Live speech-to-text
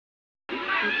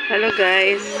Hello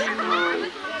guys,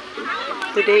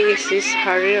 today is this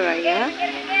Hari Raya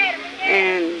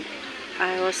and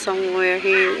I was somewhere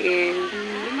here in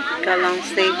Kallang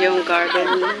Stadium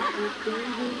Garden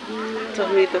to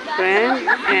meet a friend,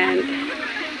 and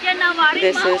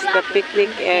this is the picnic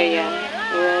area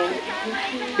where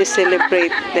they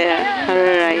celebrate the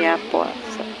Hari Raya po.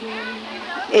 So,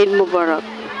 Eid Mubarak.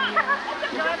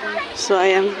 So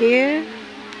I am here,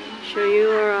 show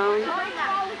you around.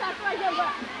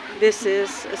 This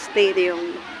is a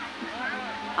stadium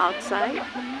outside.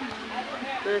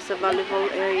 There's a volleyball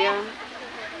area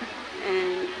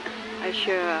and I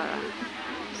share.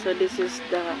 So this is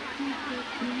the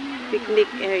picnic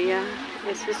area.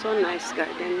 This is so nice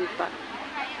garden, but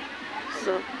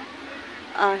so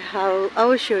I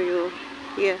will show you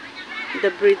here the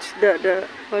bridge. The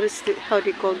what is the, how do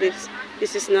you call this?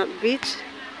 This is not beach.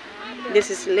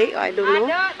 This is lake. I don't know.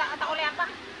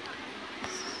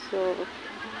 So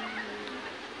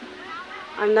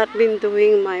I've not been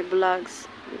doing my vlogs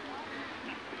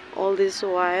all this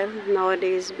while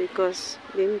nowadays because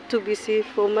I've been too busy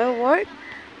for my work,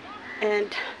 and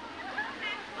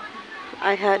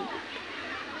I had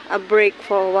a break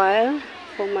for a while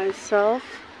for myself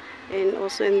and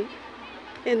also in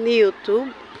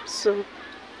YouTube. So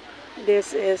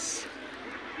this is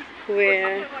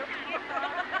where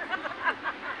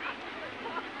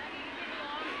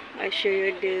I show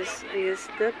you. This is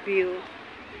the view.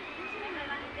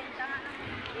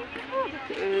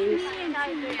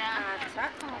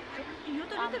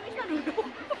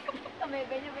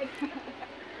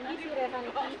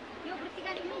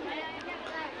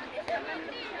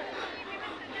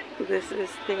 This is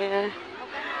there.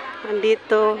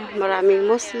 Andito, maraming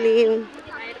Muslim,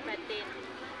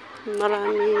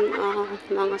 maraming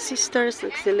mga sisters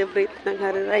nag-celebrate ng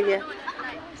Hari Raya.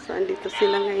 So andito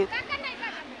sila ngayon.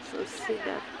 So see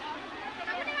that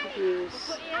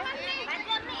views.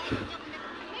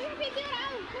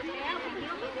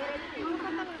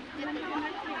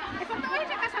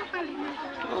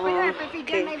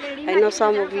 Okay, I know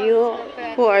some of you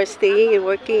who are staying and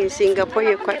working in Singapore,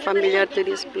 you're quite familiar to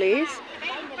this place.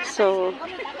 So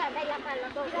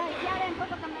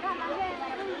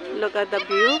look at the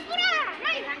view.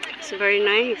 It's very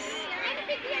nice.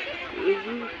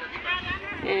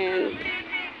 And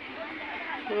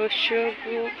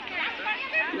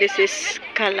this is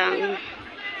Kallang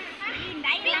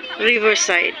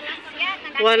Riverside.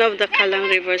 One of the Kallang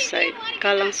Riverside,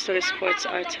 Kallang Story Sports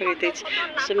Arts Heritage.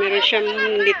 So meron siyang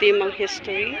dito yung mga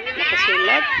history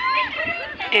nakasulat.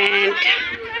 And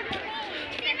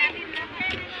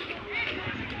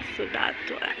so that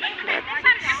one.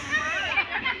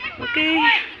 Okay.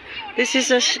 This is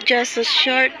just a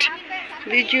short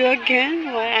video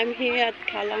again while I'm here at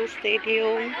Kallang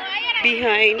Stadium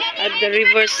behind at the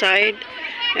riverside.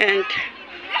 And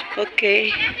okay.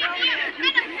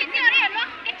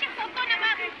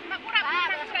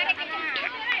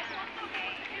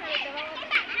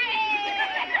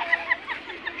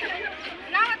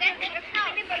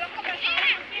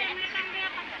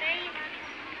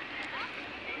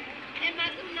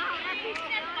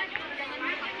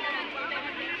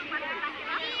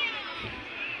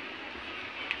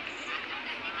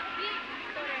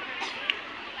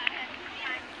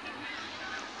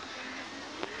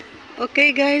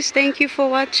 Okay guys, thank you for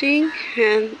watching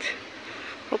and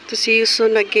hope to see you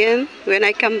soon again when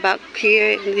I come back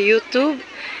here in the YouTube,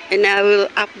 and I will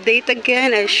update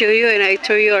again. I show you and I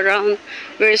tour you around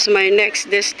where's my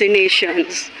next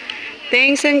destinations.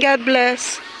 Thanks and God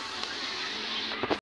bless.